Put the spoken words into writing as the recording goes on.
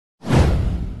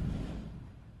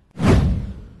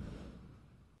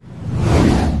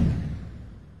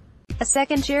A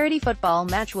second charity football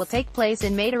match will take place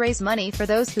in May to raise money for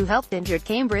those who helped injured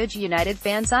Cambridge United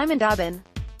fan Simon Dobbin.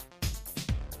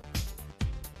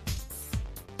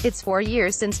 It's 4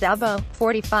 years since Dobbo,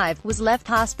 45, was left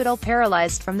hospital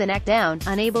paralyzed from the neck down,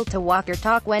 unable to walk or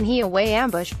talk when he away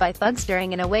ambushed by thugs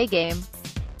during an away game.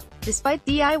 Despite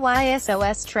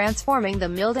DIYSOS transforming the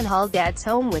Mildenhall dad's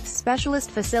home with specialist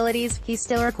facilities, he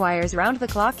still requires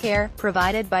round-the-clock care,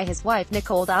 provided by his wife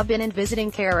Nicole Dobbin and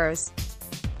visiting carers.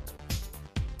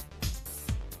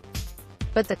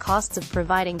 But the costs of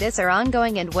providing this are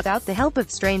ongoing and without the help of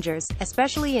strangers,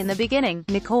 especially in the beginning.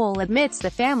 Nicole admits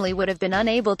the family would have been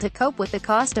unable to cope with the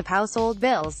cost of household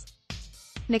bills.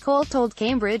 Nicole told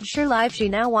Cambridgeshire Live she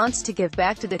now wants to give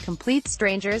back to the complete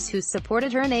strangers who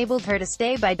supported her and enabled her to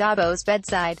stay by Dobbo's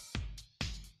bedside.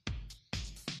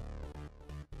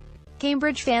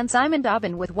 Cambridge fan Simon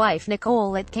Dobbin with wife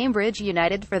Nicole at Cambridge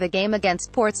United for the game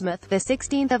against Portsmouth, the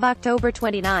 16th of October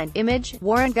 29. Image,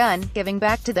 Warren Gunn, giving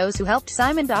back to those who helped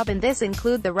Simon Dobbin. This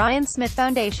include the Ryan Smith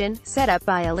Foundation, set up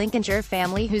by a Lincolnshire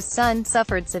family whose son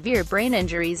suffered severe brain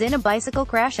injuries in a bicycle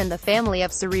crash, and the family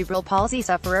of cerebral palsy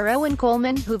sufferer Owen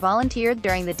Coleman, who volunteered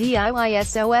during the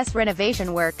DIYSOS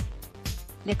renovation work.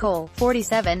 Nicole,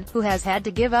 47, who has had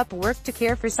to give up work to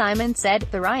care for Simon, said,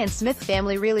 "The Ryan Smith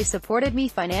family really supported me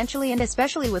financially and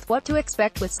especially with what to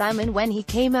expect with Simon when he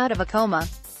came out of a coma.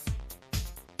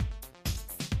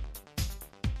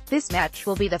 This match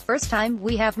will be the first time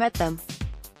we have met them."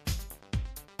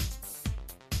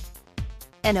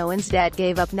 And Owen's dad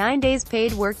gave up 9 days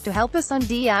paid work to help us on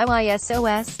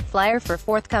DIYSOS. Flyer for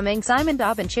forthcoming Simon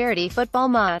Dobbin charity football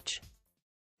match.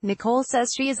 Nicole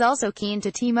says she is also keen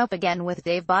to team up again with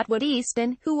Dave Botwood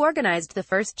Easton, who organized the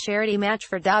first charity match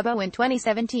for Dobbo in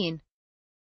 2017.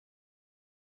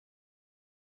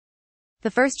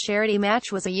 "The first charity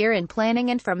match was a year in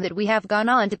planning, and from that we have gone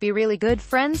on to be really good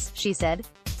friends," she said.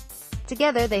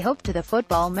 Together they hope to the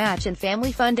football match and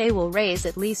family fun day will raise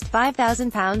at least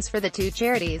 £5,000 for the two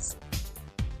charities.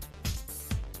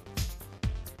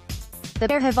 The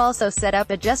pair have also set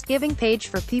up a Just Giving page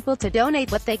for people to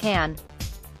donate what they can.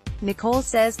 Nicole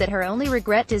says that her only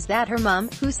regret is that her mum,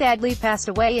 who sadly passed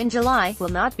away in July, will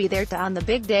not be there on the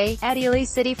big day at Ely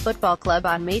City Football Club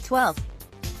on May 12.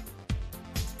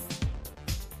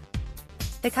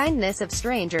 The kindness of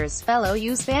strangers. Fellow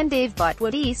U's fan Dave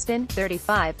Botwood Easton,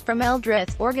 35, from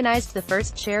Eldrith, organized the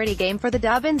first charity game for the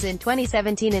Dobbins in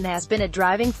 2017 and has been a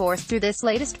driving force through this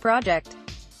latest project.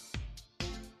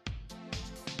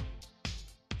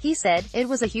 He said, "It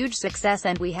was a huge success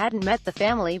and we hadn't met the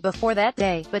family before that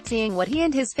day, but seeing what he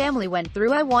and his family went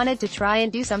through, I wanted to try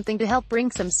and do something to help bring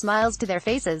some smiles to their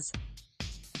faces.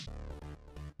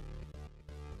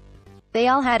 They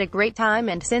all had a great time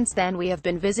and since then we have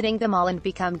been visiting them all and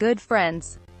become good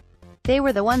friends. They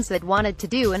were the ones that wanted to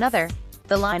do another.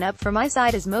 The lineup for my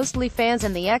side is mostly fans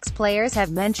and the ex-players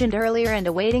have mentioned earlier and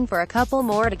awaiting for a couple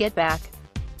more to get back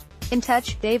in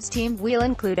touch." Dave's team will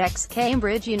include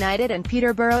ex-Cambridge United and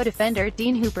Peterborough defender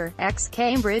Dean Hooper,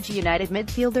 ex-Cambridge United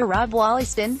midfielder Rob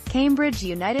Wollaston, Cambridge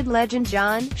United legend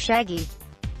John "Shaggy"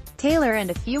 Taylor and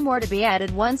a few more to be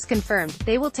added once confirmed.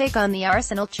 They will take on the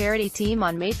Arsenal charity team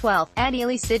on May 12 at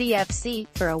Ely City FC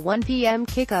for a 1 p.m.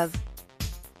 kickoff.